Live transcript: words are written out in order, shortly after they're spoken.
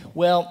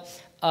Well,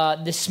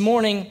 this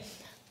morning,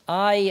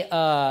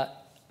 let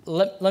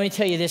me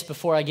tell you this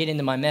before I get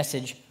into my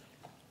message.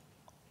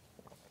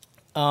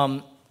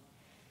 The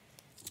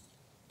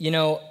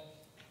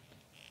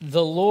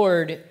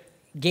Lord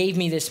gave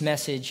me this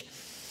message,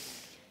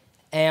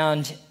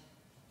 and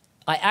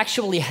I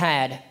actually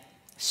had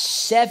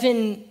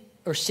 7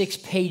 or 6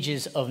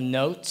 pages of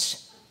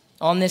notes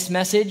on this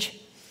message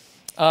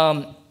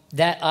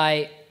that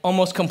I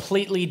almost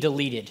completely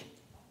deleted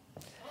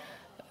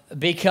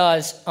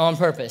on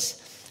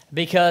purpose,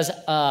 because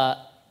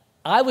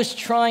I was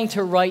trying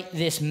to write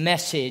this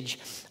message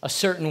a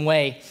certain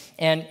way.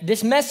 And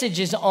this message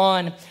is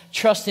on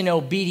trust and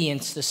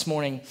obedience this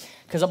morning,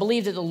 because I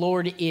believe that the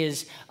Lord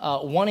is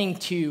wanting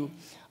to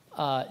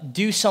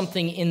do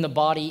something in the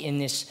body in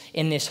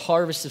this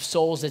harvest of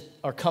souls that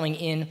are coming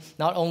in,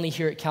 not only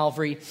here at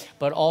Calvary,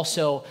 but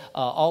also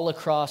all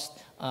across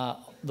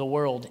the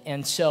world.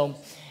 And so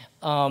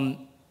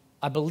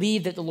I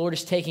believe that the Lord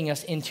is taking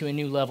us into a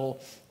new level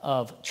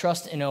of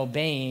trusting and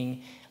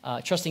obeying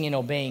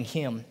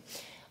Him.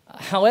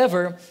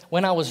 However,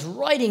 when I was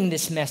writing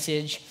this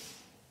message,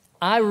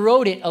 I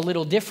wrote it a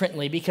little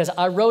differently, because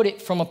I wrote it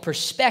from a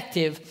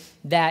perspective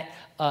that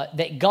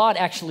God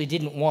actually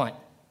didn't want.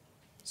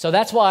 So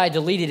that's why I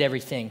deleted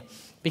everything,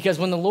 because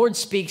when the Lord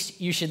speaks,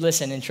 you should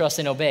listen and trust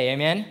and obey.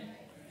 Amen?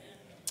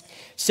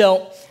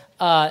 So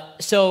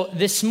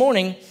this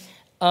morning,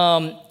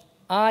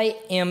 I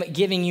am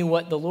giving you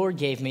what the Lord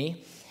gave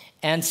me.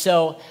 And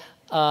so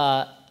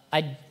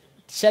I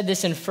said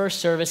this in first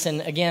service, and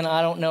again,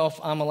 I don't know if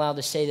I'm allowed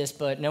to say this,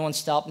 but no one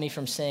stopped me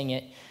from saying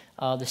it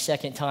the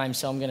second time,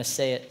 so I'm going to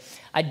say it.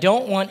 I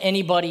don't want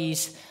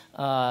anybody's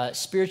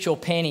spiritual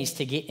panties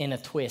to get in a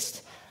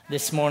twist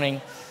this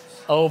morning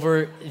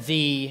over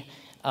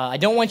I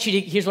don't want you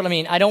to, here's what I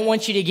mean, I don't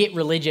want you to get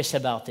religious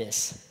about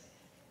this.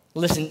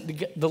 Listen,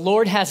 the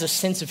Lord has a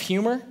sense of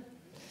humor.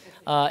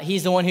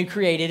 He's the one who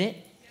created it.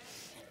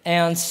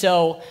 And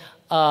so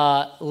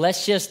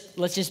let's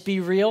just be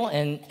real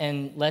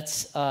and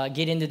let's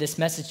get into this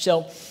message.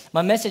 So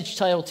my message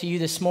title to you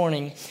this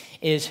morning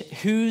is,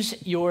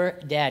 Who's Your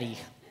Daddy?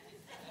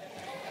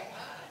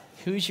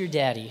 Who's your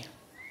daddy?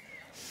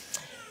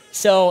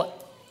 So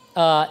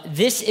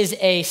this is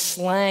a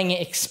slang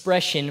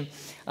expression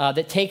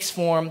that takes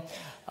form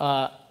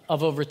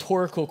of a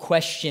rhetorical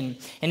question,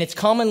 and it's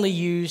commonly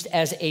used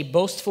as a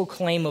boastful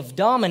claim of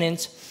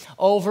dominance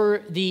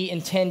over the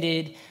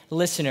intended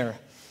listener.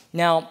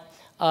 Now,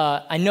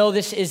 I know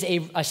I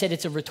said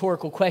it's a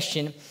rhetorical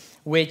question,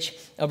 which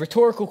a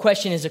rhetorical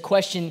question is a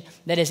question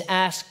that is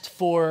asked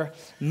for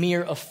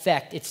mere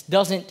effect. It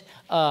doesn't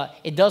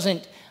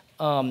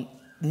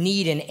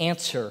need an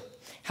answer.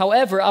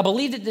 However, I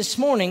believe that this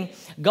morning,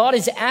 God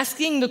is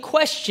asking the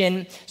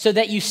question so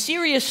that you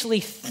seriously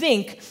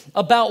think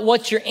about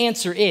what your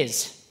answer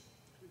is.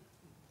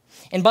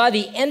 And by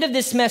the end of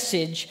this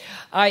message,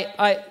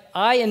 I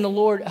and the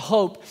Lord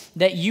hope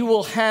that you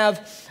will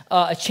have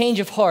a change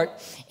of heart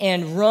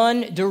and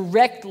run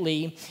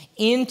directly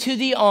into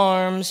the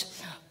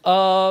arms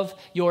of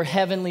your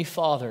Heavenly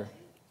Father.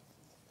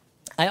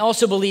 I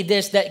also believe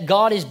that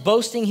God is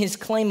boasting His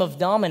claim of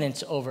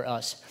dominance over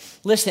us.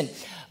 Listen,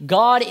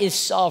 God is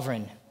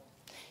sovereign.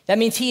 That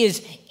means He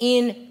is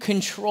in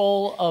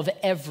control of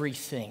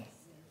everything.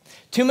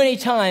 Too many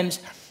times,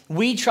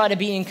 we try to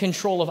be in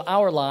control of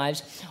our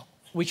lives.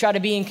 We try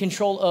to be in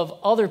control of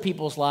other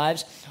people's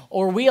lives,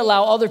 or we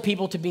allow other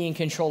people to be in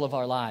control of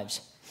our lives.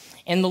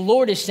 And the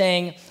Lord is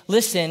saying,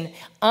 listen,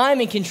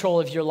 I'm in control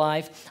of your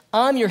life.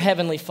 I'm your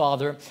Heavenly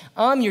Father.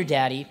 I'm your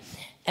daddy.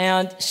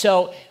 And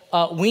so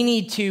we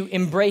need to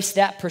embrace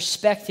that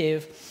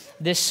perspective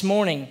this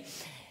morning.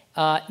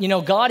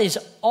 God is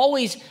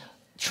always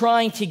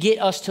trying to get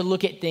us to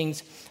look at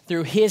things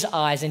through His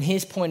eyes and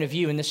His point of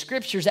view. And the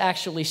scriptures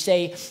actually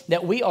say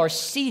that we are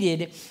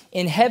seated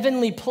in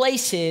heavenly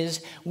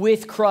places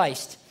with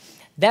Christ.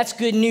 That's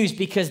good news,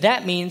 because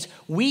that means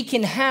we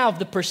can have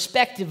the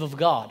perspective of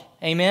God.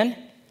 Amen?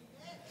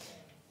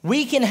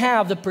 We can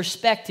have the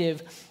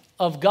perspective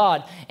of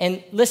God.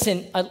 And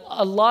listen,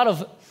 a lot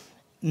of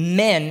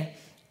men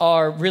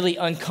are really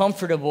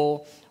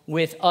uncomfortable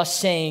with us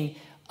saying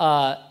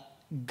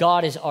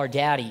God is our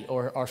daddy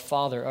or our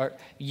father, or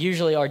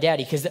usually our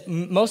daddy, because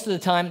most of the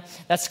time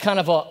that's kind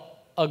of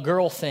a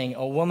girl thing,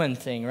 a woman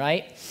thing,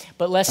 right?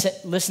 But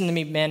listen to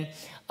me, men.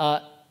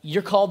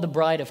 You're called the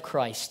bride of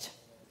Christ.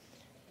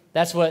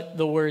 That's what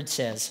the word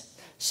says.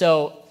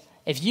 So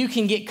if you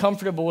can get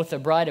comfortable with the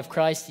bride of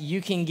Christ,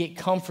 you can get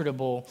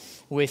comfortable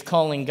with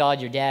calling God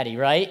your daddy,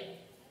 right?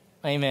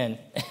 Amen.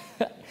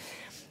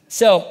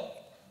 So,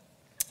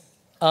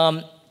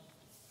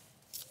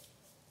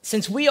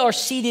 since we are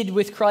seated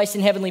with Christ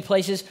in heavenly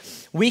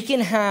places, we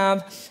can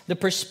have the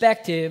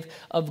perspective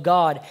of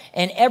God.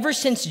 And ever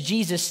since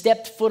Jesus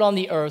stepped foot on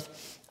the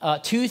earth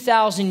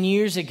 2,000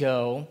 years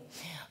ago,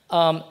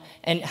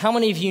 and how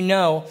many of you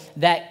know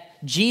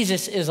that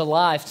Jesus is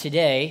alive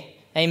today?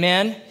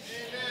 Amen?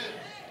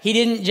 He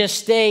didn't just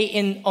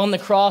stay on the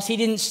cross. He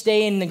didn't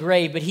stay in the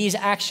grave, but He's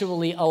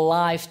actually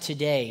alive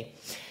today.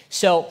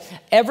 So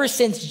ever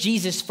since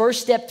Jesus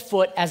first stepped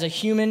foot as a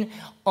human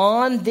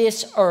on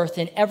this earth,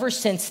 and ever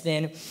since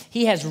then,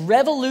 he has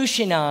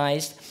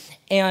revolutionized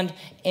and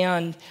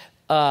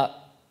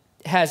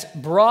has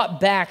brought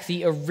back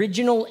the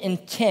original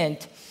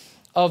intent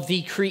of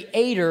the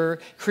creation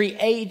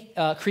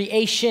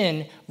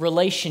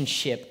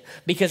relationship.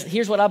 Because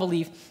here's what I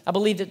believe. I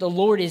believe that the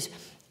Lord is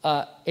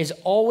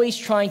always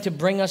trying to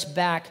bring us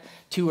back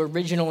to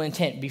original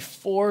intent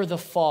before the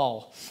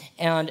fall.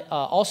 And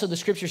also the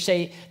scriptures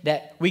say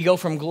that we go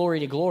from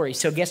glory to glory.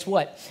 So guess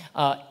what?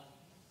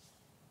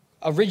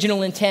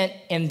 Original intent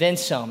and then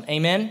some.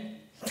 Amen?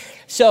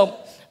 So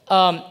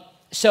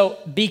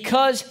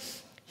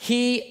because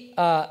he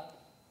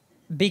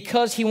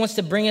wants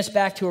to bring us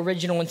back to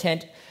original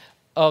intent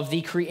of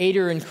the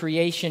creator and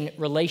creation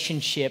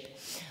relationship,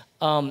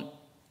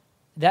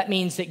 that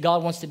means that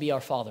God wants to be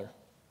our Father.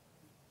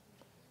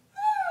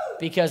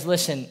 Because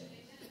listen,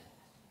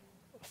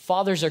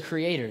 fathers are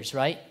creators,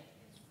 right?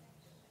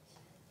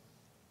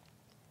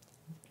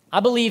 I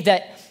believe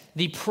that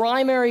the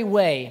primary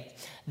way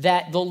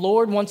that the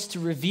Lord wants to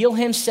reveal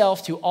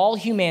himself to all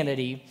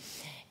humanity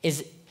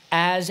is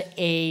as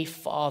a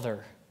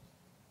father.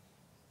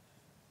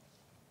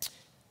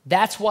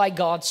 That's why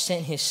God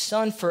sent his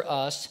son for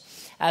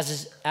us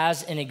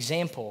as an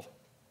example.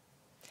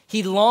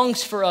 He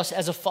longs for us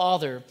as a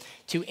father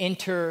to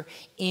enter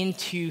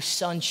into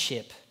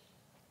sonship.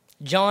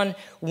 John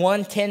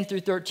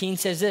 1:10-13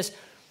 says this,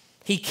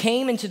 he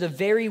came into the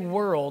very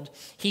world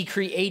he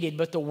created,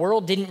 but the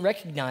world didn't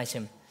recognize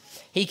him.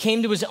 He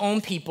came to his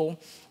own people,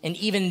 and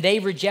even they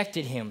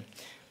rejected him.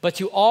 But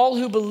to all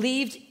who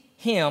believed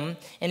him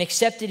and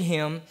accepted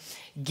him,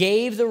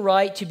 gave the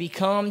right to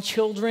become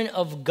children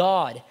of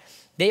God.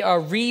 They are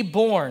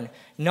reborn,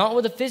 not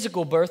with a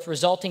physical birth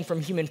resulting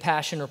from human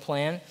passion or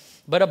plan,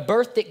 but a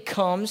birth that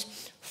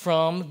comes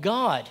from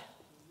God.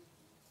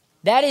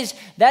 That is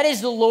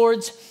the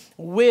Lord's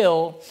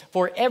will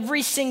for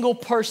every single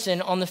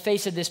person on the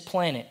face of this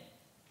planet.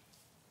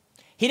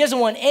 He doesn't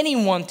want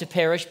anyone to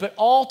perish, but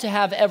all to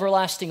have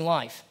everlasting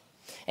life.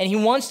 And he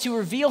wants to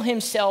reveal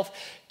himself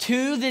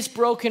to this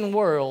broken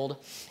world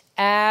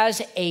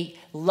as a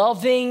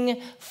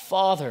loving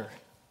father.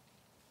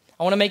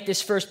 I want to make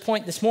this first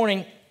point this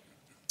morning.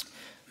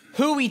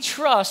 Who we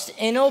trust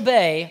and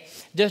obey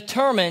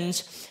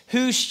determines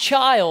whose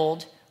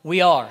child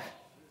we are.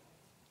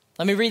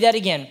 Let me read that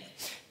again.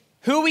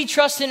 Who we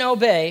trust and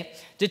obey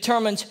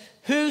determines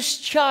whose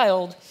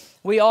child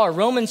we are.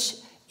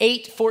 Romans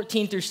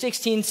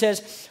 8:14-16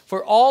 says,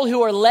 for all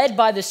who are led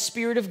by the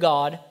Spirit of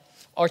God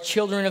are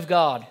children of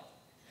God.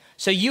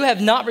 So you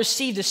have not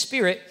received a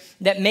spirit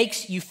that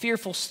makes you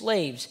fearful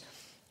slaves.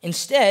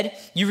 Instead,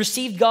 you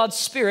received God's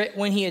Spirit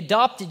when he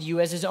adopted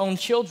you as his own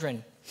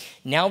children.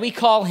 Now we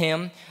call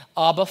him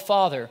Abba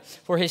Father,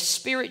 for his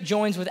Spirit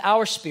joins with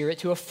our spirit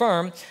to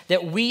affirm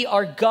that we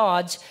are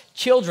God's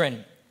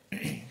children.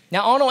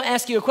 Now, I want to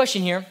ask you a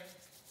question here.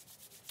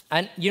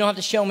 And you don't have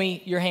to show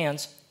me your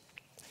hands.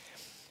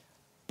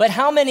 But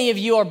how many of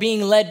you are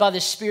being led by the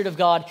Spirit of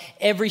God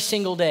every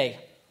single day?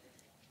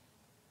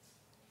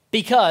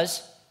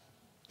 Because,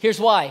 here's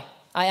why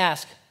I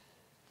ask.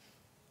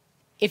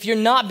 If you're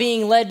not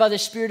being led by the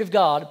Spirit of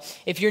God,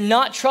 if you're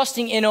not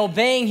trusting and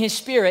obeying his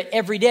Spirit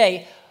every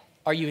day,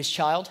 are you his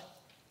child?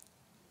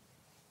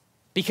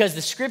 Because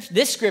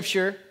this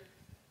scripture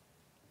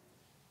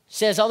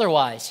says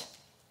otherwise.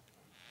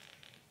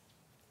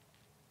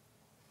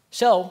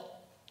 So,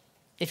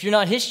 if you're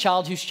not his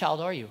child, whose child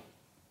are you?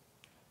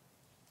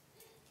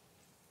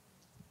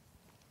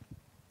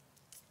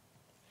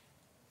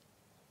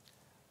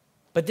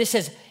 But this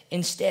says,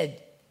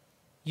 instead,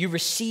 you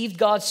received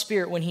God's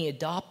Spirit when he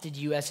adopted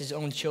you as his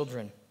own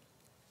children.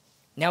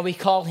 Now we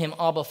call him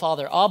Abba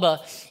Father. Abba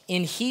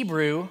in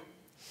Hebrew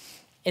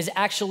is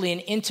actually an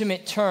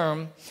intimate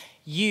term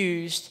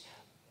used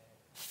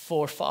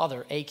for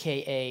father,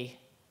 a.k.a.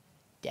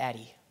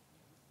 daddy.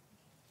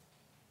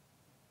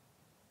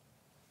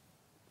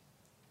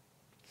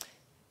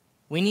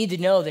 We need to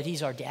know that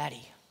he's our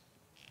daddy.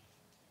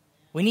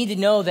 We need to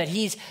know that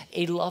he's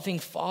a loving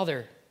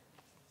father.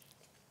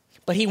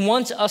 But he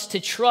wants us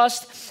to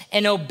trust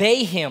and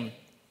obey him.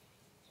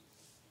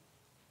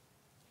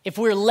 If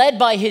we're led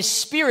by his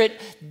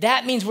Spirit,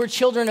 that means we're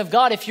children of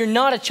God. If you're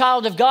not a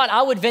child of God,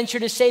 I would venture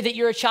to say that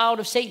you're a child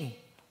of Satan.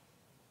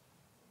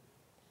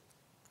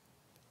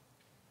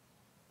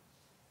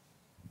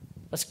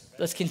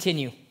 Let's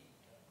continue.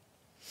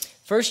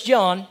 1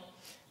 John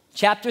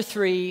chapter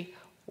 3,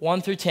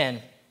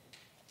 1-10.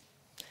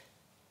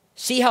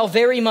 See how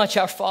very much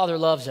our Father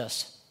loves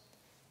us,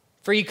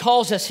 for he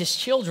calls us his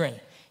children,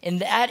 and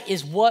that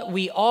is what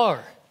we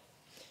are.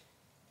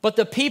 But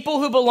the people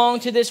who belong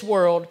to this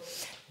world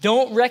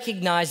don't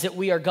recognize that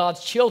we are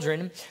God's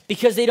children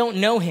because they don't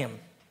know him.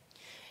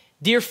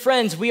 Dear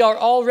friends, we are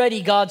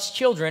already God's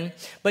children,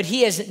 but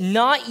he has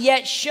not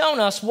yet shown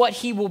us what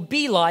he will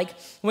be like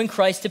when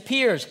Christ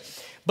appears.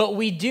 But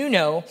we do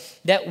know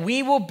that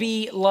we will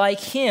be like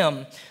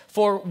him,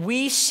 for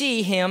we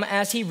see him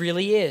as he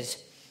really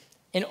is.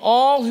 And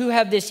all who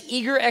have this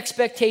eager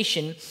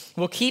expectation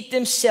will keep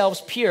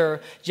themselves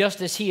pure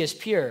just as he is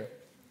pure.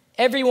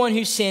 Everyone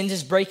who sins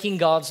is breaking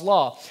God's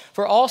law,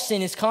 for all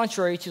sin is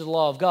contrary to the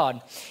law of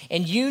God.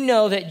 And you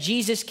know that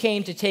Jesus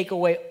came to take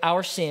away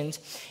our sins,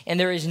 and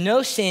there is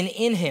no sin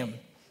in him.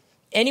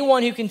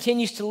 Anyone who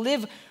continues to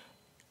live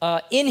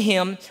in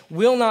him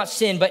will not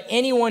sin, but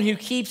anyone who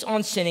keeps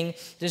on sinning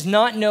does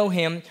not know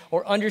him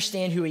or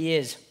understand who he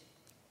is.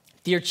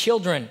 Dear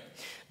children,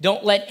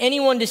 don't let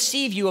anyone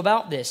deceive you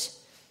about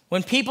this.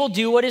 When people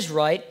do what is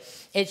right,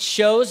 it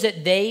shows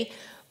that they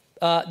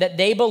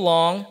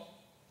belong.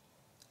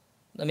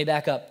 Let me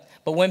back up.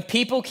 But when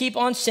people keep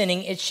on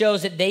sinning, it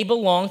shows that they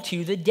belong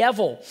to the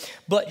devil.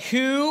 But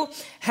who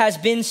has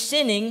been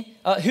sinning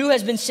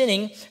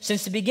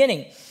since the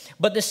beginning?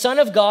 But the Son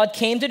of God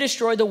came to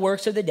destroy the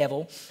works of the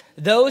devil.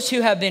 Those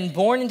who have been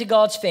born into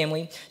God's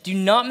family do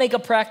not make a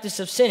practice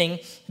of sinning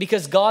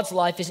because God's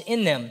life is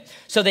in them.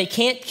 So they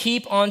can't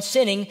keep on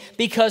sinning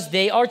because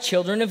they are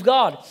children of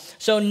God.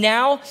 So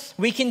now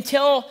we can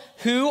tell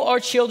who are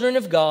children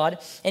of God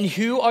and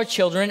who are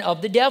children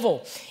of the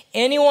devil.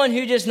 Anyone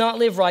who does not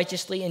live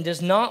righteously and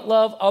does not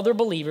love other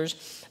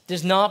believers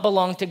does not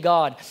belong to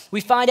God.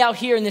 We find out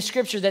here in the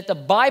scripture that the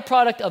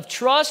byproduct of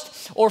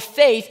trust or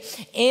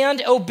faith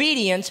and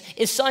obedience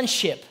is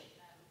sonship.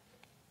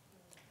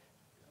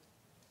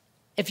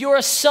 If you're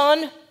a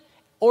son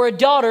or a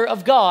daughter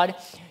of God,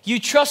 you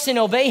trust and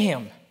obey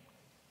him.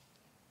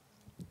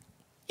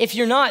 If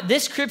you're not,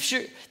 this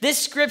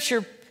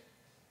scripture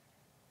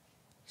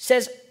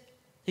says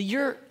that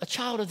you're a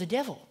child of the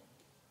devil.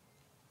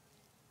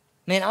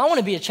 Man, I want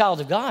to be a child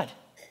of God.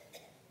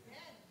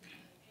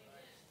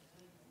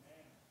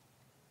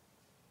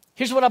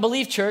 Here's what I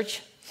believe,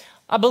 church.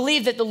 I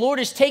believe that the Lord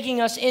is taking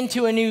us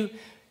into a new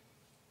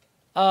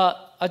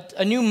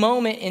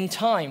moment in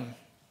time.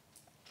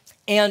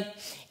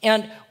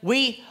 And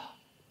we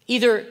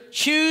either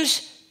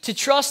choose to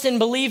trust and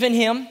believe in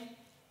him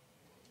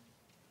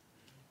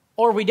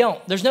or we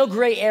don't. There's no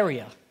gray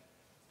area.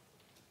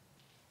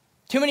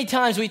 Too many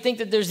times we think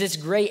that there's this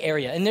gray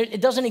area, and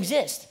it doesn't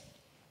exist.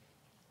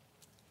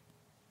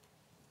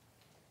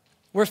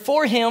 We're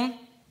for him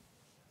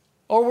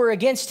or we're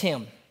against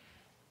him.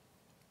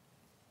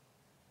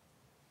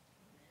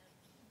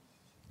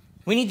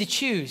 We need to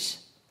choose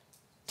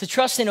to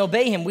trust and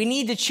obey him. We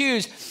need to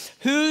choose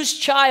whose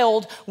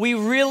child we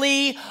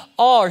really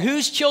are,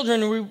 whose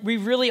children we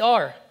really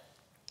are.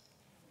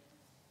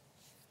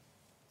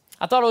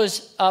 I thought it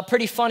was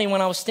pretty funny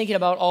when I was thinking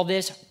about all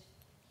this.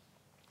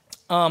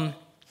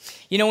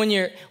 You know, when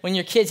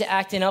your kid's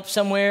acting up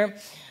somewhere,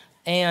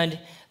 and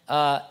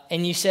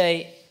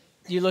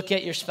you look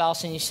at your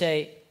spouse and you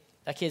say,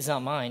 "That kid's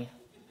not mine,"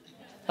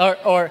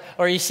 or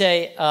you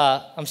say,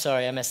 "I'm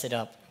sorry, I messed it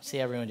up. See,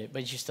 I ruined it,"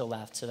 but you still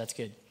laughed, so that's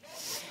good.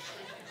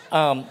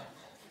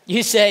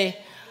 You say,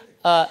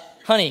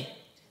 "Honey,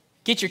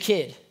 get your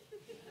kid."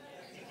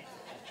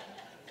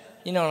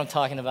 You know what I'm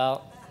talking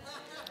about.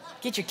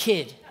 Get your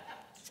kid.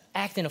 He's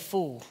acting a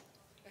fool.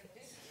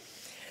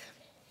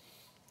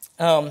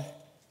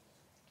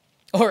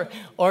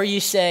 Or you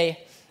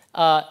say,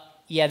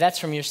 "Yeah, that's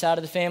from your side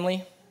of the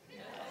family.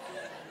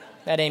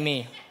 That ain't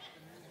me."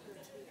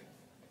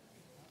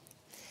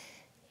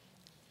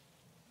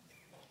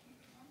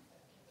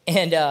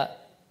 And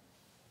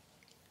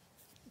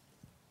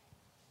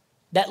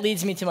that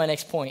leads me to my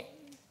next point.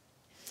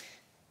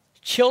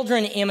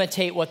 Children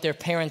imitate what their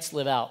parents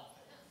live out.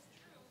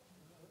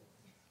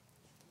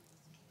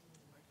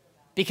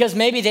 Because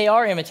maybe they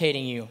are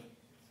imitating you.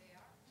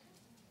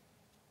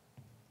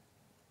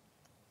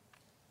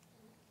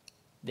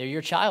 They're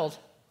your child.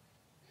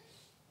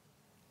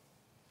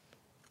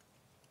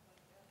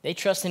 They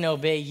trust and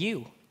obey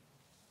you.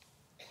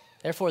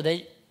 Therefore,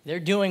 they're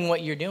doing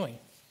what you're doing.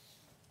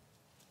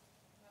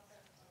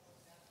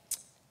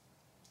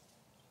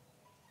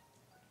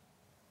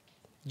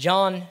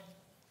 John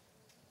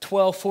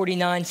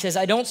 12:49 says,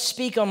 "I don't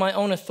speak on my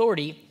own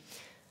authority.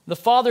 The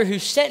Father who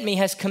sent me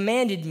has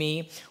commanded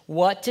me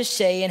what to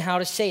say and how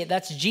to say it."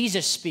 That's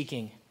Jesus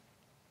speaking.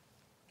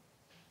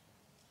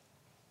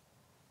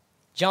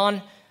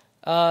 John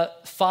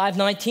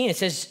 5:19, it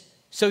says,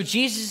 So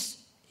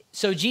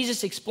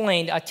Jesus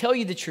explained, "I tell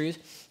you the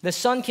truth, the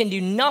Son can do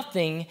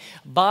nothing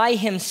by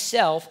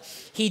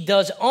himself. He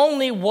does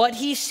only what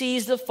he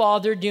sees the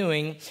Father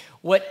doing.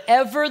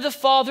 Whatever the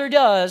Father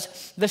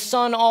does, the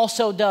Son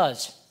also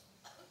does."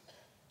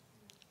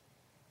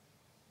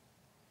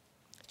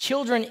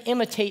 Children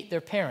imitate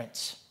their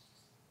parents.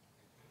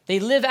 They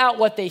live out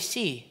what they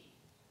see.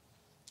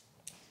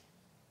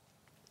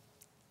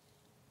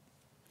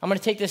 I'm going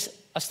to take this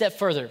a step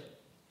further.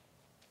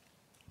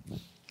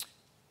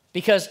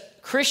 Because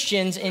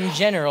Christians in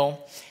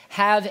general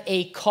have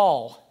a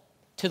call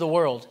to the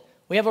world.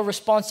 We have a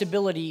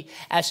responsibility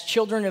as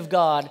children of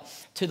God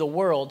to the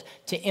world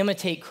to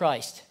imitate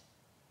Christ.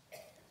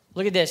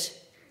 Look at this.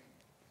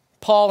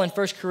 Paul in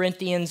 1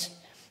 Corinthians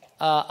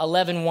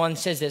 11:1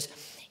 says this,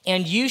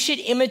 "And you should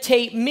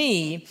imitate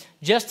me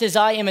just as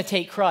I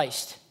imitate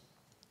Christ."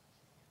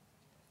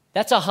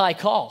 That's a high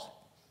call.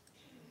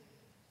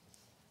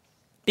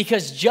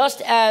 Because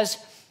just as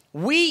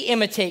we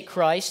imitate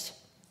Christ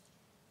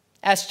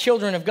as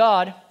children of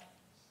God,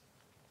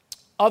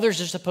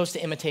 others are supposed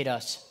to imitate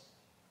us.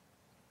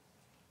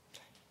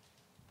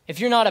 If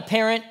you're not a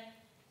parent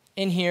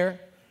in here,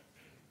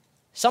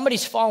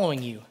 somebody's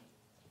following you.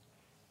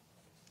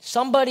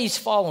 Somebody's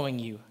following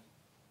you.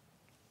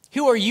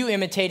 Who are you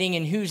imitating,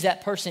 and who's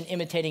that person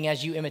imitating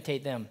as you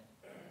imitate them?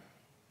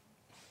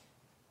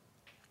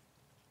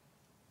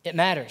 It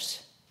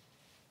matters.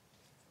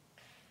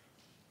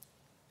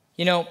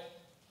 You know,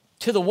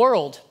 to the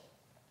world,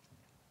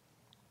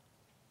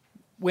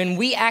 when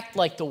we act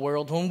like the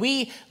world, when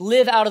we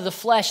live out of the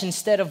flesh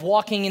instead of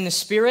walking in the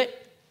Spirit,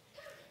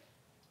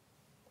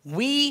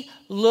 we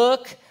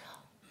look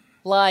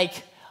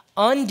like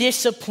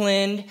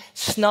undisciplined,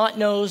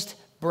 snot-nosed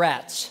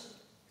brats.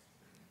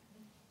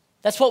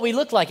 That's what we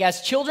look like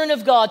as children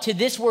of God to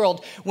this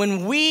world.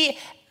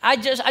 I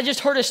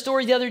just heard a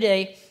story the other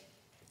day,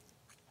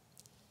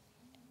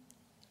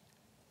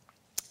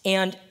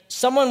 and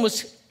someone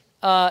was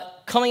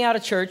coming out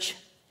of church,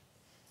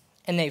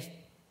 and they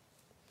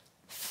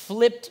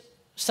flipped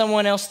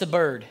someone else the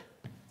bird.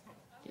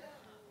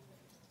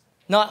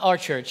 Not our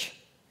church.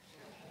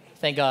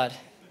 Thank God.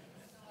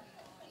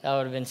 That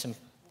would have been some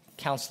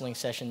counseling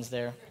sessions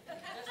there.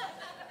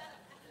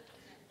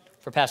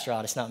 For Pastor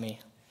Otis, not me.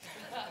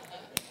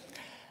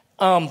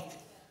 And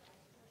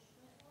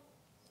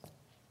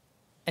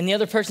the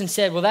other person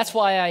said, well, that's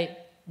why I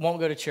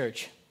won't go to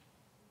church.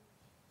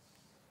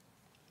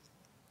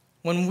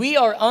 When we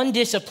are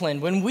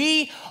undisciplined, when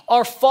we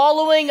are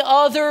following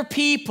other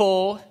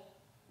people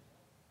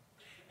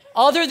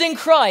other than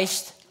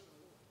Christ,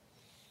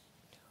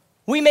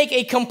 we make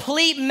a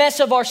complete mess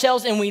of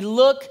ourselves and we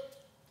look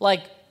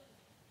like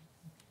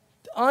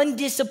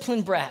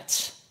undisciplined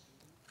brats.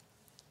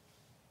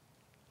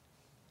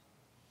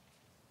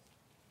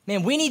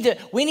 Man, we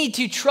need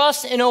to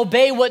trust and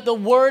obey what the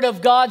Word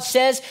of God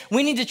says.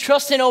 We need to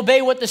trust and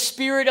obey what the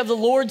Spirit of the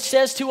Lord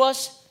says to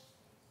us,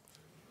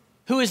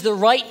 who is the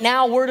right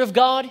now Word of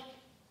God.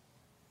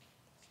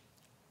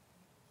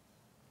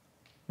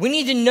 We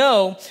need to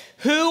know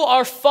who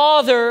our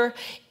Father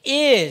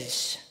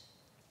is.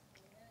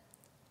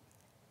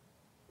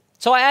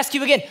 So I ask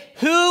you again,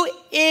 who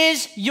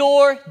is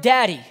your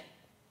daddy?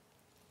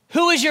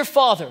 Who is your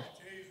father?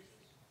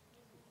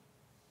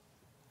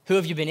 Who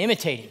have you been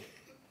imitating?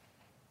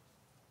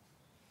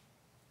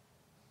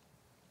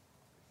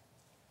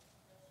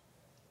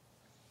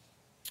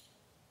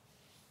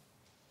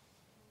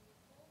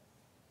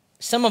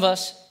 Some of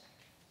us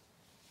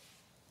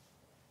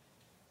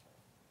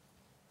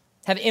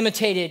have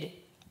imitated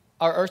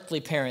our earthly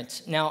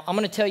parents. Now, I'm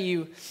going to tell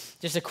you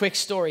just a quick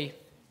story.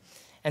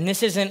 And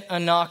this isn't a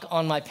knock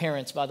on my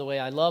parents, by the way.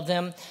 I love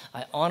them.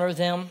 I honor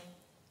them.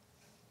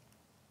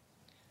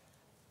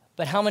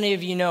 But how many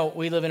of you know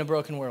we live in a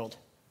broken world?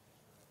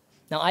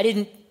 Now, I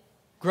didn't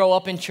grow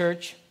up in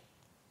church.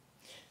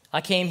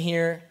 I came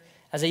here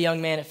as a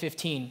young man at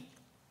 15.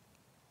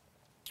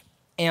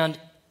 And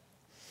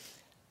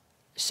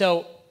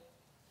so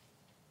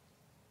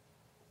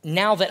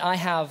now that I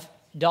have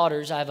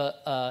daughters, I have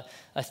a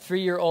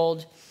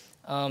 3-year-old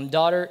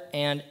daughter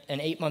and an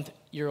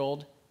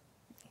 8-month-old.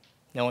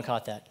 No one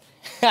caught that.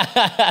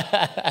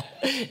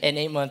 An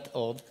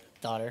 8-month-old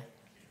daughter.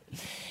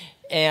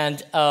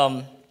 And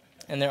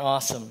they're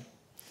awesome.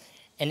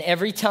 And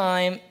every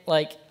time,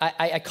 like,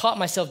 I caught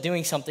myself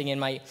doing something,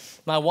 and my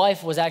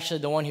wife was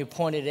actually the one who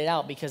pointed it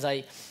out because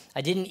I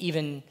didn't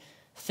even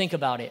think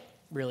about it,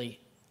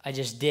 really. I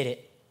just did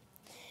it.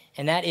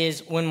 And that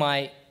is when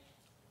my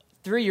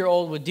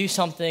 3-year-old would do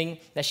something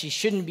that she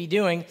shouldn't be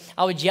doing,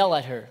 I would yell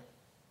at her.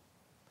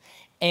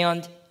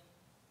 And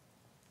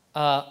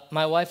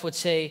my wife would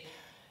say,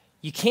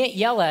 you can't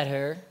yell at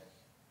her.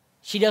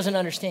 She doesn't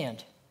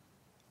understand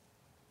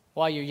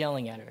why you're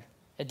yelling at her.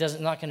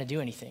 Not going to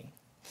do anything.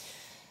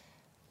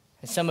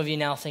 And some of you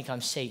now think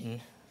I'm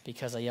Satan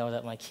because I yelled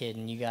at my kid,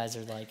 and you guys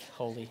are like,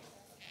 holy.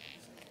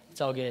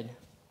 It's all good.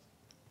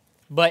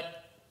 But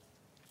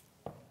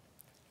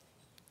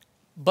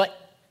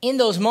in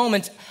those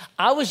moments,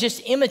 I was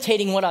just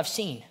imitating what I've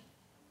seen.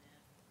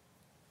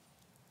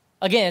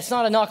 Again, it's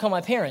not a knock on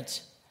my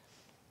parents.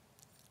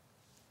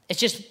 It's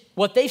just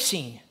what they've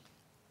seen.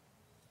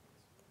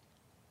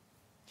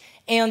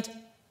 And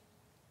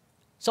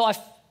so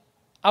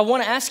I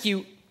want to ask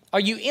you, are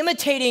you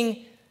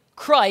imitating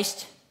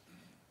Christ?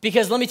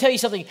 Because let me tell you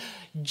something,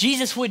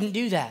 Jesus wouldn't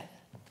do that.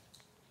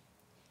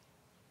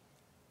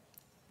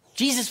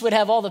 Jesus would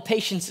have all the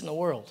patience in the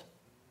world.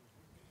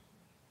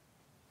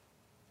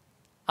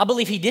 I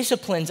believe he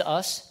disciplines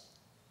us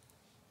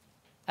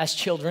as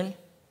children,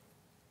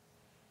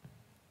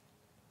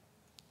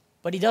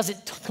 but he does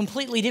it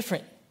completely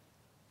different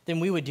than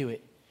we would do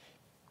it.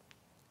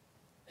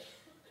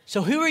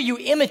 So who are you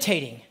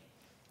imitating?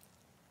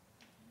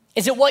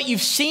 Is it what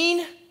you've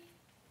seen?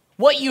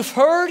 What you've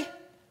heard?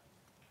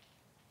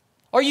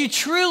 Are you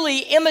truly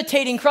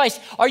imitating Christ?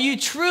 Are you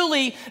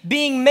truly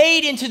being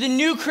made into the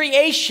new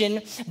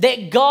creation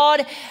that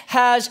God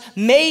has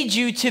made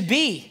you to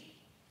be?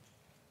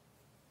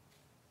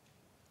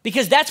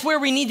 Because that's where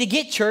we need to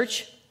get,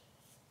 church.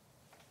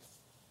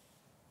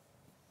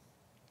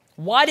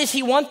 Why does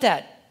he want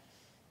that?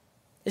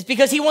 It's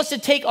because he wants to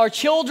take our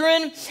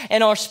children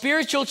and our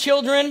spiritual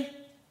children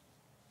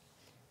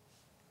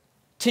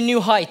to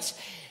new heights.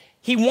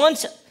 He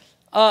wants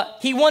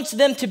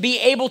them to be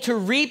able to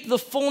reap the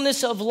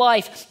fullness of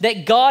life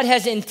that God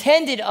has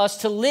intended us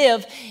to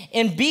live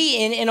and be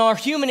in our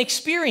human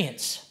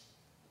experience.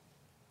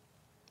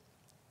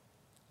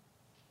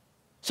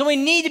 So we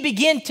need to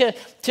begin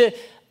to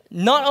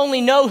not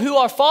only know who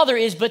our Father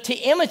is, but to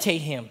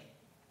imitate him.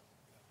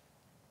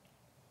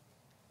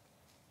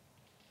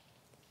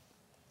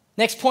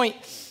 Next point,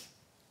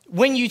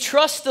 when you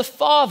trust the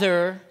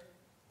Father,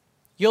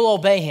 you'll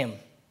obey him.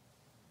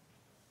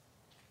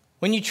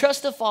 When you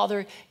trust the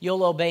Father,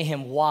 you'll obey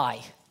him.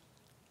 Why?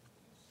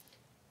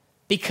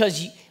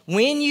 Because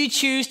when you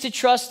choose to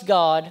trust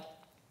God,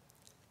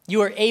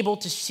 you are able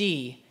to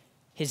see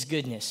his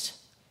goodness.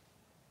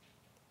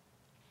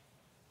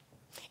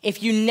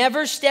 If you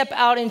never step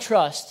out in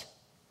trust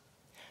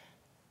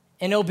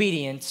and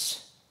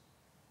obedience,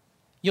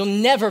 you'll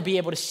never be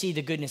able to see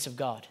the goodness of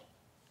God.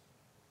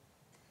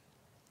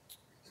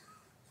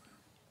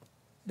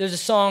 There's a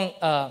song,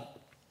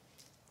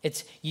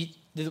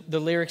 the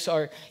lyrics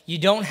are, you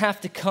don't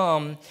have to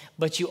come,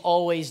 but you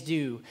always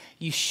do.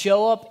 You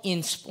show up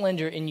in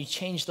splendor and you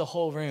change the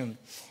whole room.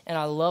 And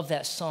I love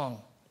that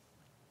song.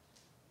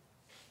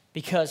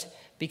 Because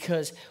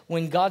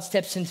when God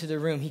steps into the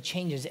room, he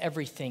changes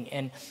everything.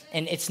 And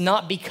it's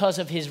not because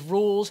of his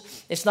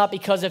rules. It's not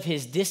because of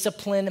his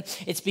discipline.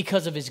 It's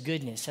because of his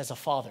goodness as a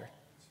father.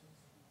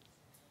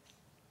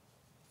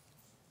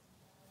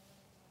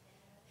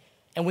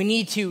 And we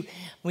need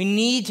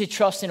to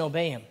trust and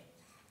obey him.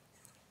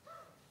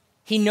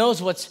 He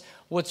knows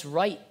what's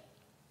right.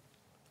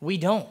 We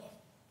don't.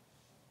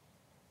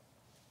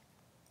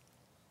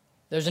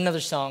 There's another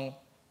song,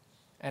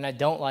 and I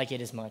don't like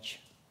it as much.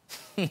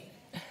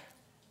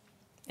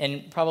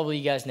 And probably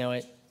you guys know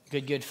it.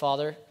 Good, good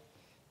Father.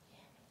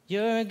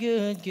 You're a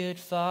good, good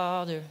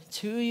Father.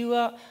 To you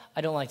out.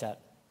 I don't like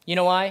that. You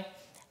know why?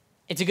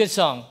 It's a good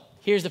song.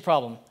 Here's the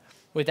problem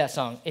with that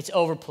song. It's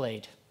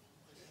overplayed.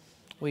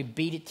 We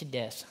beat it to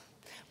death.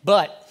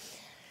 But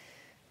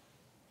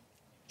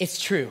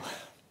it's true.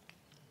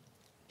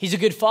 He's a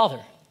good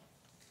Father.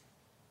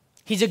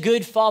 He's a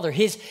good Father.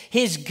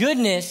 His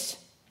goodness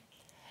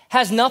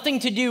has nothing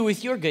to do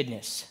with your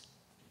goodness.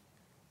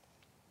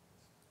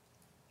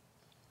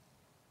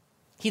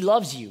 He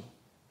loves you.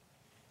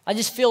 I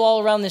just feel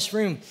all around this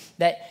room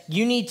that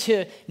you need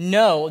to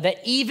know that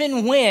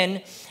even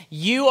when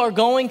you are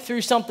going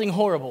through something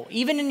horrible,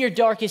 even in your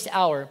darkest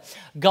hour,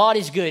 God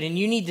is good. And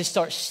you need to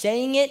start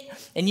saying it,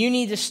 and you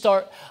need to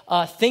start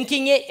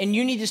thinking it, and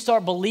you need to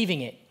start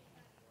believing it.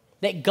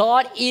 That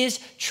God is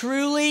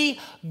truly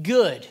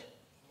good.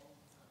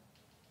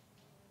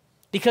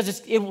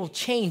 Because it will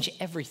change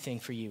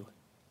everything for you.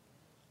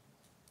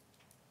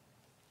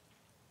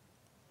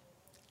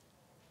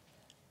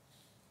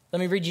 Let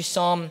me read you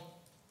Psalm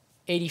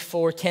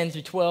 84, 10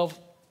 through 12.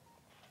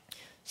 It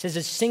says,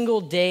 a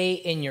single day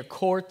in your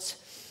courts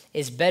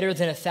is better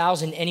than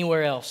 1,000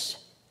 anywhere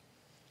else.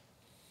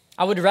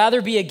 I would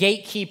rather be a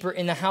gatekeeper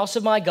in the house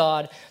of my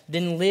God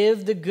than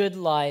live the good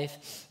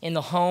life in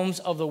the homes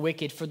of the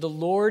wicked. For the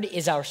Lord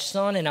is our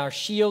sun and our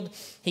shield.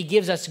 He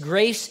gives us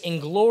grace and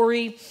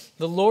glory.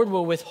 The Lord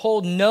will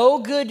withhold no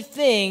good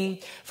thing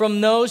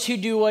from those who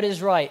do what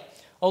is right.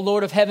 O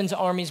Lord of heaven's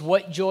armies,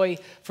 what joy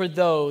for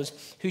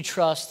those who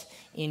trust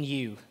in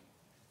you.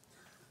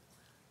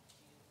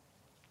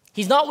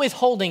 He's not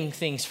withholding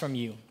things from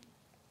you.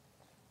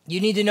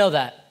 You need to know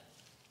that.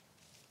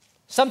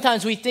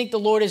 Sometimes we think the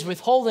Lord is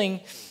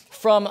withholding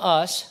from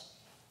us,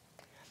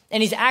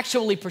 and he's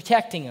actually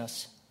protecting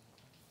us.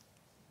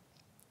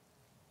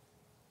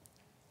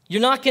 You're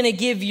not going to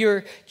give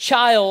your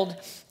child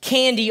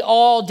candy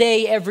all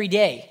day, every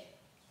day,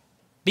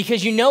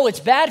 because you know it's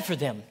bad for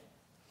them.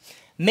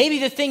 Maybe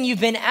the thing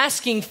you've been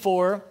asking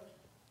for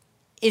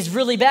is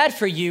really bad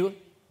for you,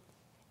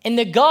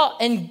 and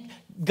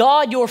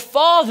God, your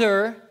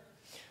Father,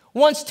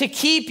 wants to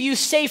keep you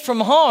safe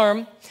from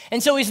harm,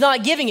 and so he's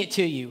not giving it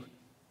to you.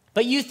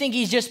 But you think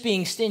he's just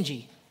being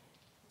stingy.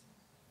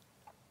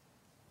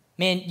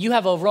 Man, you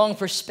have a wrong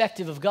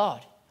perspective of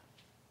God.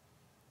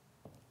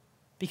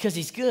 Because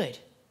he's good.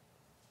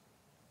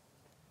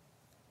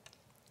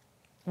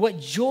 What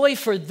joy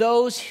for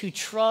those who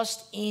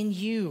trust in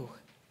you.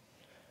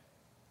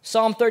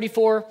 Psalm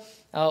 34,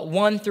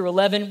 1 through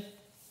 11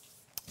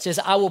 says,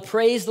 I will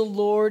praise the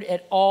Lord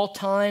at all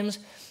times.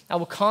 I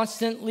will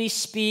constantly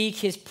speak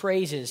his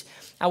praises.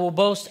 I will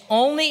boast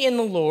only in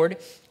the Lord.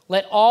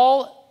 Let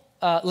all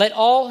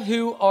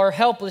who are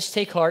helpless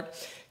take heart.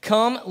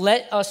 Come,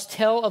 let us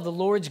tell of the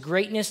Lord's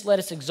greatness. Let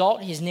us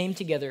exalt his name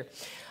together.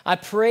 I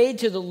prayed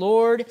to the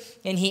Lord,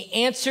 and he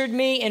answered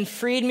me and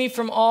freed me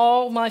from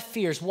all my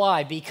fears.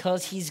 Why?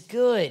 Because he's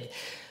good.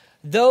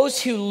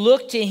 Those who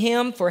look to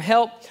him for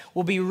help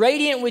will be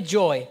radiant with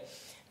joy.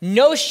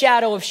 No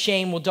shadow of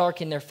shame will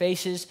darken their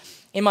faces.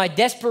 In my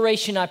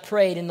desperation, I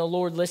prayed, and the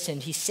Lord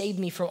listened. He saved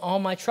me from all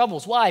my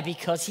troubles. Why?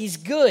 Because he's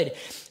good.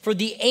 For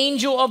the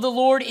angel of the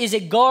Lord is a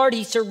guard.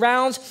 He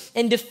surrounds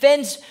and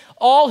defends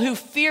all who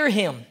fear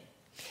him.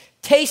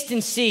 Taste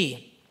and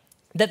see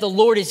that the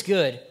Lord is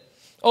good.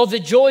 Oh, the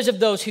joys of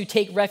those who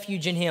take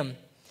refuge in him.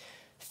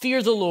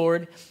 Fear the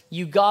Lord,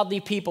 you godly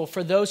people,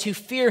 for those who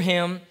fear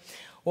him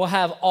will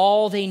have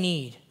all they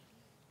need.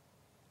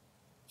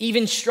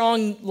 Even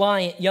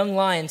young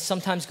lions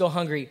sometimes go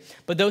hungry,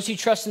 but those who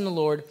trust in the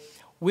Lord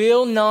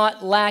will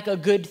not lack a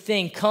good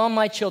thing. Come,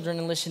 my children,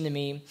 and listen to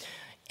me,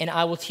 and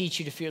I will teach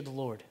you to fear the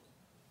Lord.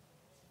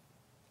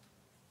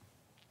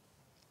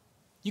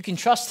 You can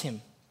trust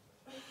him.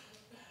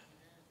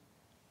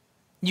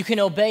 You can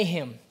obey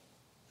him.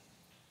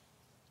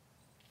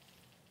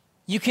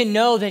 You can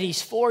know that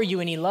he's for you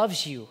and he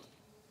loves you.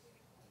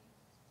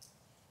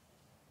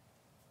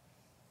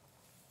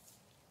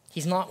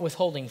 He's not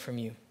withholding from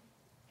you.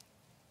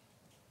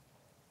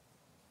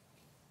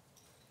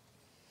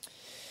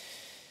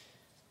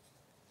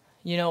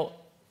 You know,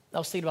 I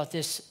was thinking about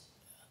this.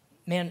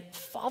 Man,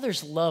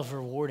 fathers love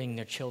rewarding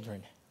their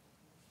children.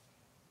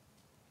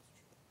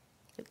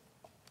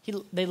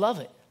 They love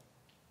it.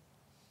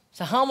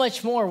 So how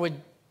much more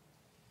would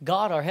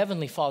God, our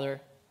Heavenly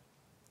Father,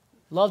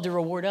 love to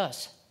reward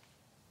us?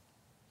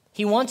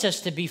 He wants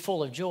us to be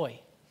full of joy.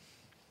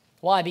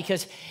 Why?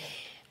 Because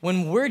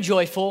when we're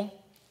joyful,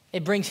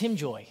 it brings him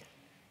joy.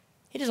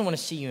 He doesn't want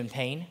to see you in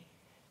pain.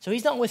 So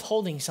he's not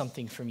withholding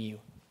something from you.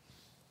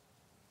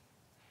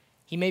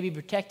 He may be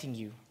protecting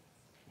you,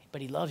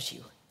 but he loves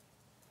you.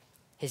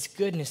 His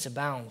goodness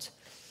abounds.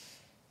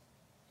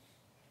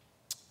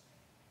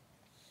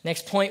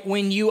 Next point,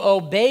 when you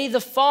obey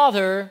the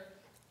Father,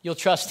 you'll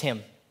trust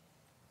him.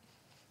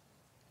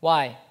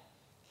 Why?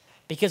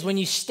 Because when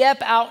you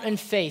step out in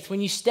faith,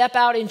 when you step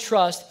out in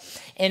trust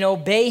and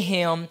obey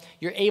him,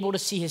 you're able to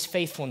see his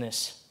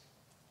faithfulness.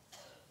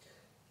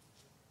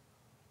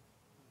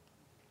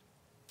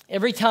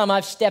 Every time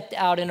I've stepped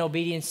out in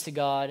obedience to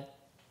God,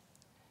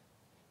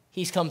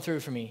 he's come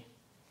through for me.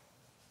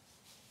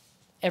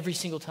 Every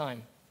single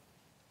time.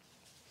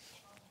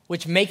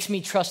 Which makes me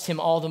trust him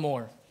all the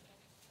more.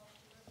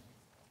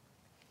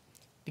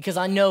 Because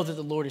I know that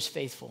the Lord is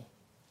faithful.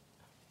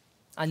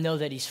 I know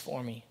that he's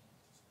for me.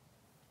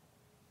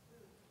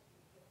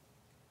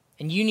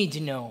 And you need to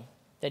know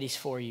that he's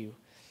for you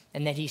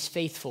and that he's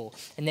faithful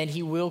and that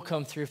he will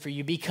come through for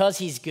you because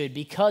he's good,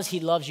 because he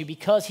loves you,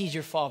 because he's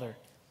your Father.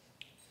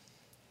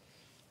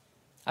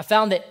 I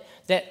found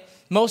that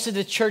most of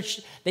the church,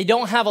 they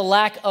don't have a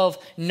lack of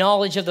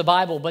knowledge of the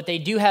Bible, but they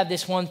do have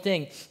this one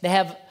thing. They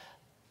have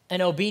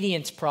an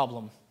obedience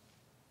problem.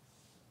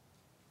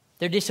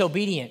 They're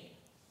disobedient.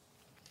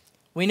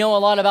 We know a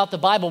lot about the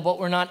Bible, but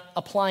we're not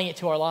applying it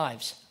to our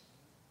lives.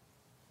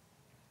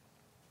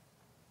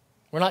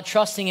 We're not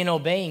trusting and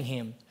obeying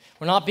him.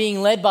 We're not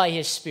being led by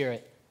his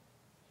Spirit.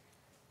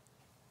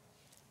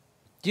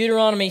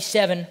 Deuteronomy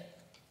 7,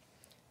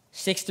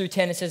 6 through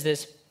 10, it says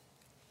this.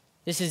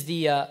 This is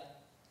the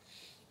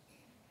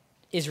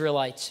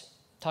Israelites,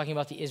 talking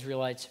about the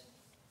Israelites.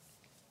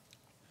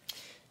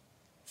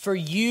 For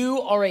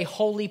you are a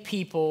holy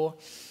people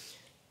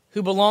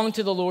who belong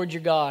to the Lord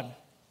your God.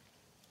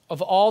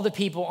 Of all the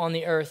people on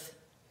the earth,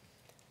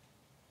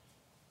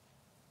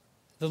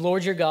 the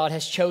Lord your God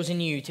has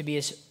chosen you to be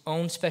his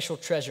own special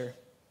treasure.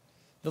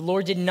 The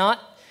Lord did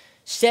not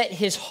set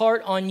his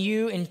heart on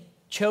you and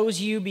chose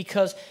you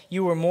because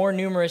you were more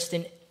numerous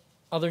than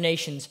other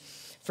nations,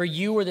 for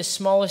you were the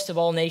smallest of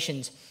all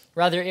nations.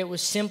 Rather, it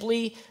was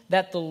simply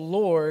that the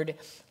Lord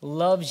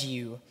loves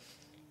you,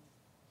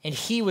 and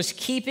he was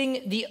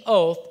keeping the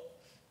oath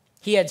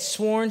he had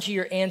sworn to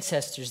your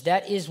ancestors.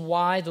 That is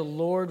why the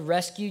Lord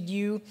rescued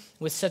you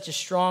with such a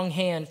strong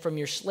hand from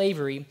your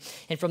slavery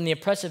and from the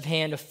oppressive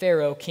hand of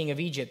Pharaoh, king of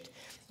Egypt.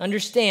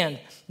 Understand,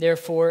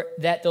 therefore,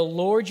 that the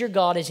Lord your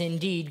God is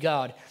indeed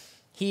God.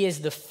 He is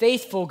the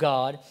faithful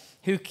God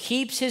who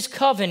keeps his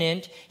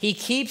covenant. He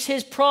keeps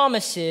his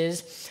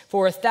promises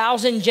for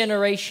 1,000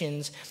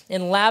 generations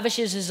and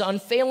lavishes his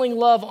unfailing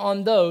love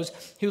on those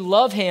who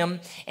love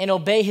him and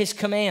obey his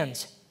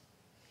commands.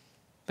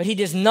 But he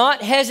does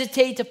not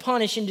hesitate to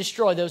punish and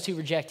destroy those who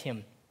reject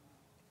him.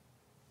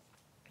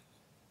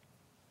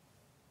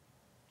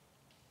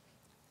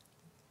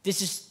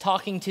 This is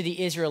talking to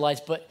the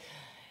Israelites, but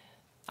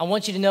I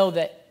want you to know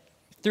that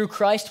through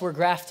Christ we're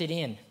grafted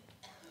in.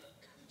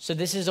 So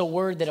this is a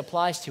word that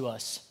applies to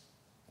us.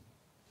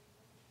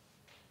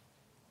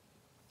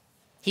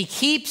 He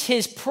keeps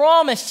his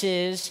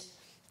promises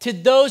to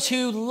those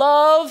who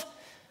love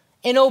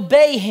and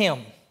obey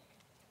him.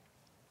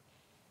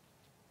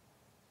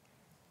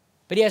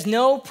 But he has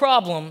no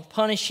problem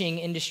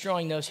punishing and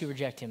destroying those who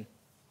reject him.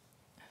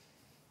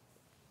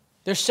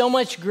 There's so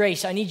much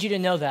grace. I need you to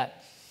know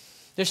that.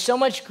 There's so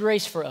much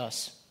grace for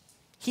us.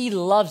 He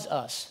loves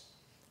us,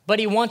 but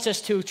he wants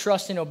us to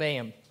trust and obey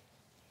him.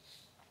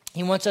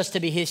 He wants us to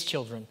be his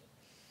children.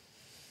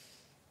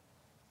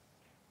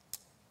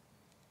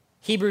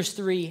 Hebrews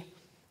 3,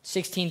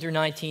 16 through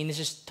 19. This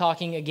is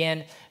talking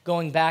again,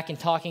 going back and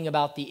talking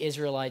about the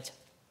Israelites.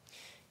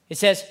 It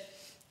says,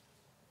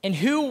 and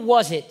who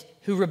was it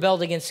who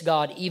rebelled against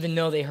God even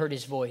though they heard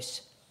his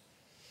voice?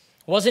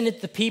 Wasn't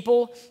it the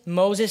people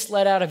Moses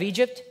led out of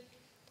Egypt?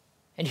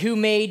 And who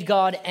made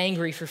God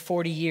angry for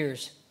 40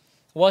 years?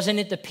 Wasn't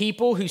it the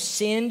people who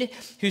sinned,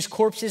 whose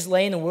corpses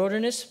lay in the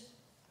wilderness?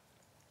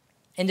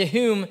 And to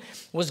whom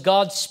was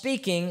God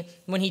speaking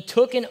when he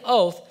took an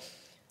oath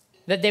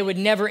that they would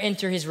never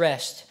enter his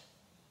rest?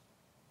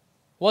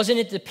 Wasn't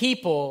it the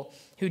people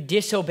who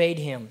disobeyed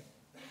him?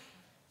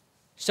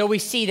 So we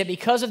see that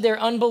because of their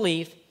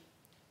unbelief,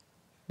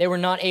 they were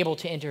not able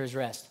to enter his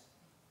rest.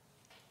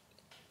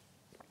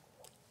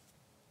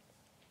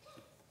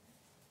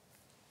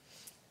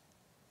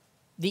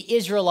 The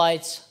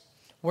Israelites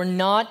were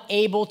not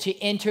able to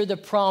enter the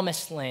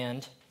promised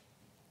land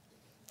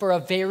for a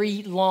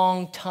very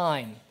long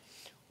time.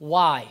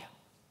 Why?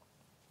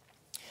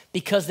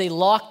 Because they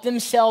locked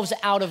themselves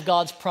out of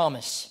God's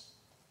promise.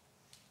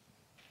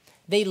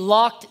 They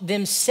locked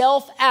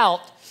themselves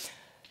out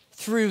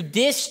through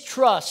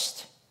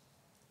distrust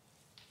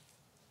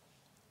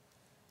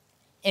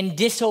and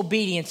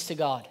disobedience to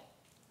God.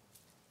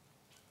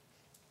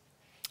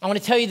 I want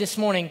to tell you this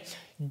morning,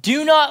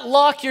 do not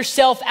lock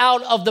yourself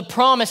out of the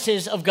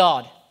promises of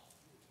God.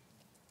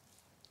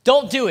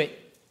 Don't do it.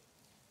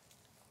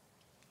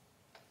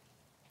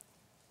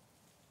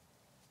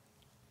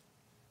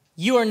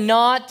 You are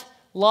not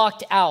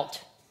locked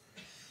out.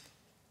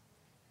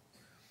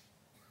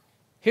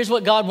 Here's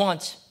what God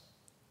wants.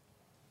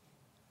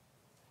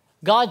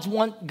 God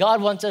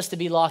wants us to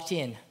be locked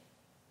in,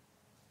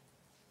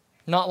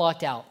 not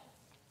locked out.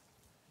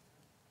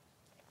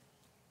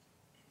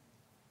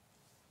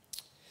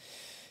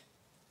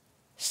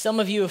 Some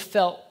of you have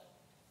felt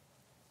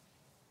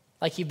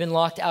like you've been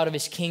locked out of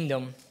his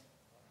kingdom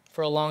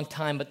for a long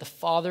time, but the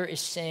Father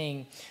is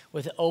saying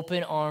with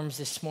open arms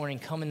this morning,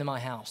 come into my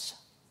house.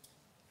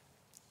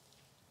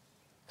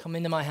 Come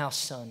into my house,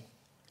 son.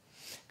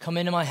 Come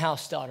into my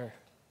house, daughter.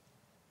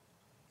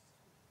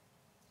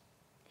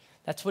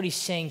 That's what he's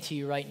saying to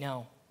you right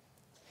now.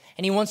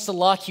 And he wants to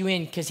lock you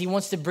in because he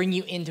wants to bring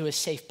you into a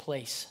safe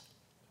place.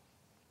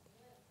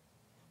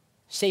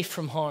 Safe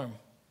from harm.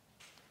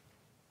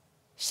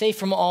 Safe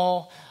from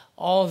all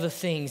the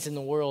things in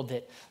the world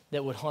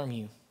that would harm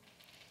you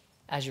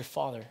as your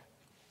father.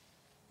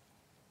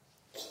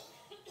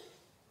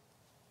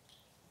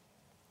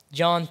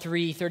 John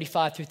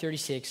 3:35 through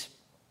 36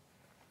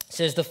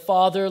 says, the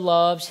Father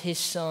loves his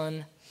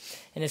Son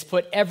and has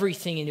put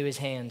everything into his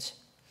hands.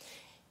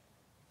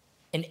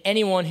 And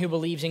anyone who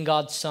believes in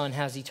God's Son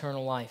has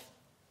eternal life.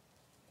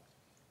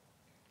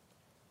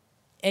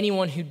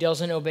 Anyone who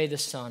doesn't obey the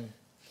Son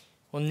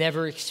will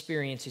never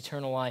experience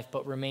eternal life,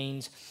 but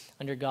remains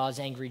under God's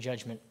angry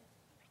judgment.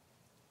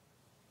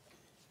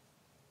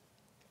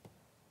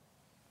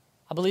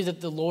 I believe that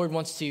the Lord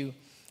wants you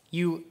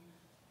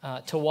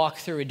to walk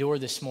through a door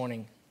this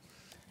morning,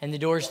 and the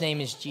door's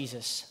name is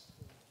Jesus.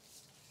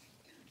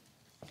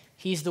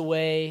 He's the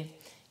way,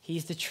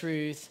 he's the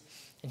truth,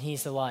 and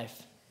he's the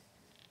life.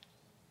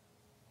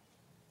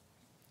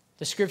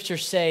 The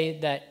scriptures say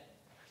that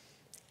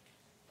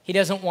he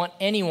doesn't want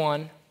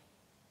anyone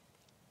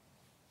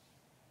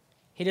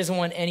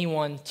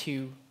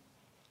to,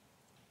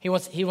 he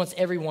wants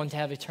everyone to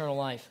have eternal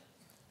life.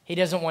 He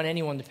doesn't want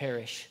anyone to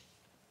perish.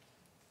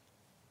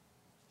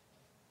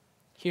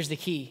 Here's the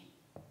key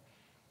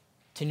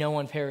to no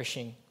one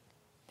perishing.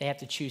 They have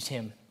to choose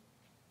him.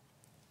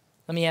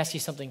 Let me ask you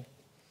something.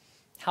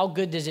 How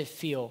good does it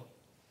feel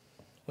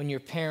when your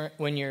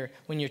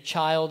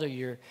child or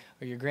your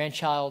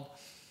grandchild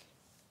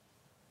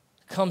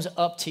comes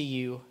up to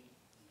you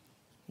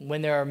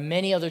when there are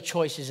many other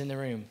choices in the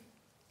room,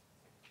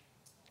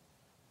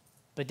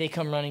 but they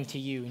come running to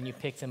you and you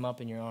pick them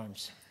up in your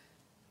arms?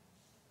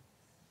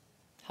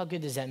 How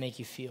good does that make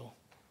you feel?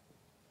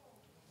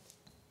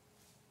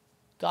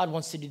 God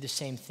wants to do the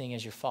same thing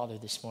as your Father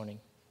this morning.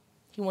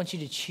 He wants you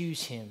to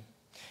choose him.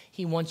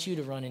 He wants you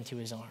to run into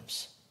his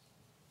arms.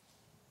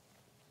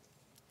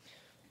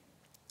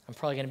 I'm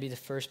probably going to be the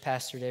first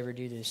pastor to ever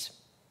do this,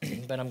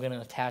 but I'm going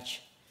to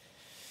attach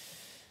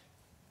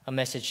a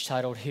message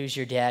titled, Who's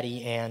Your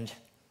Daddy? And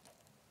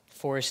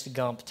Forrest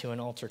Gump to an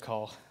altar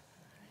call.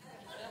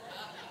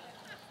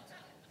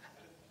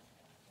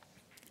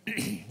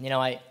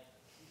 My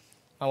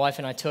wife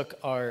and I took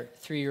our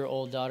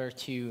 3-year-old daughter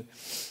to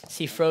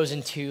see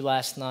Frozen 2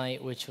 last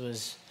night, which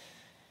was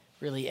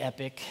really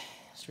epic.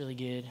 It's really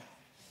good.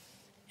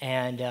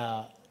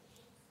 And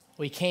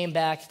we came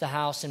back to the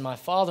house, and my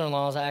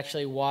father-in-law was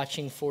actually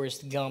watching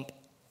Forrest Gump.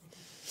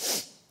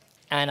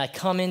 And I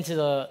come into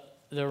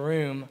the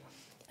room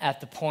at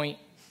the point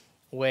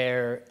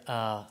where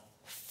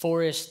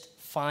Forrest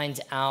finds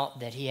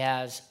out that he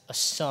has a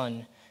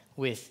son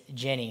with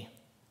Jenny.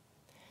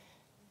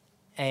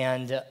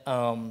 And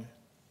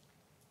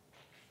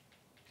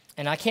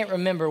I can't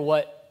remember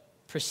what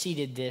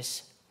preceded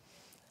this,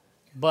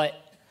 but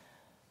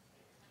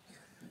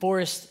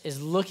Forrest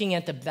is looking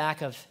at the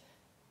back of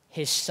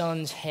his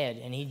son's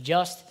head, and he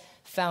just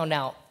found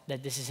out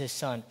that this is his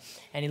son.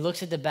 And he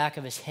looks at the back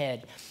of his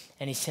head,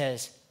 and he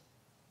says,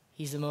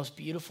 He's the most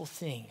beautiful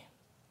thing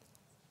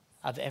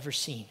I've ever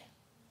seen.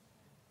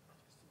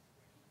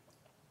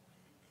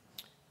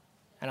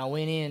 And I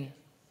went in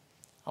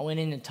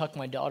and tucked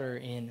my daughter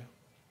in,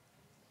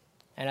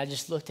 and I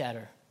just looked at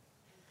her.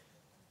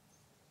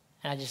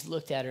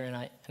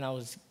 And I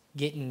was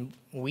getting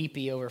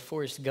weepy over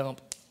Forrest Gump.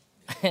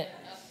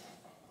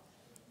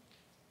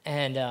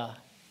 and I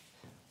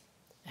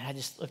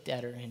just looked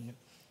at her and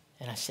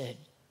I said,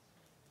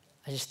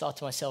 I just thought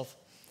to myself,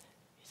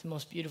 it's the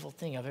most beautiful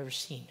thing I've ever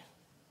seen.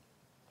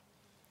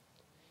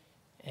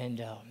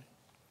 And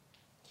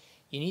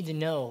you need to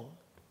know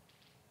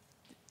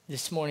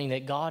this morning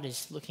that God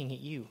is looking at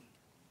you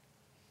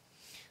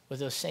with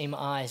those same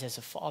eyes as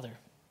a father.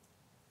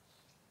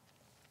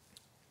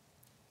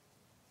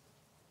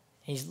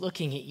 He's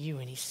looking at you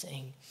and he's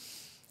saying,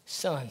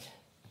 son,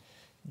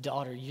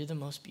 daughter, you're the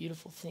most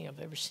beautiful thing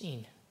I've ever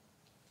seen.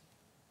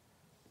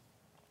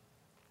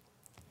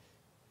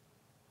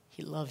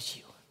 He loves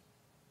you.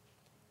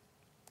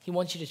 He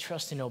wants you to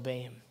trust and obey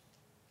him.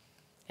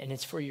 And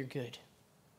it's for your good.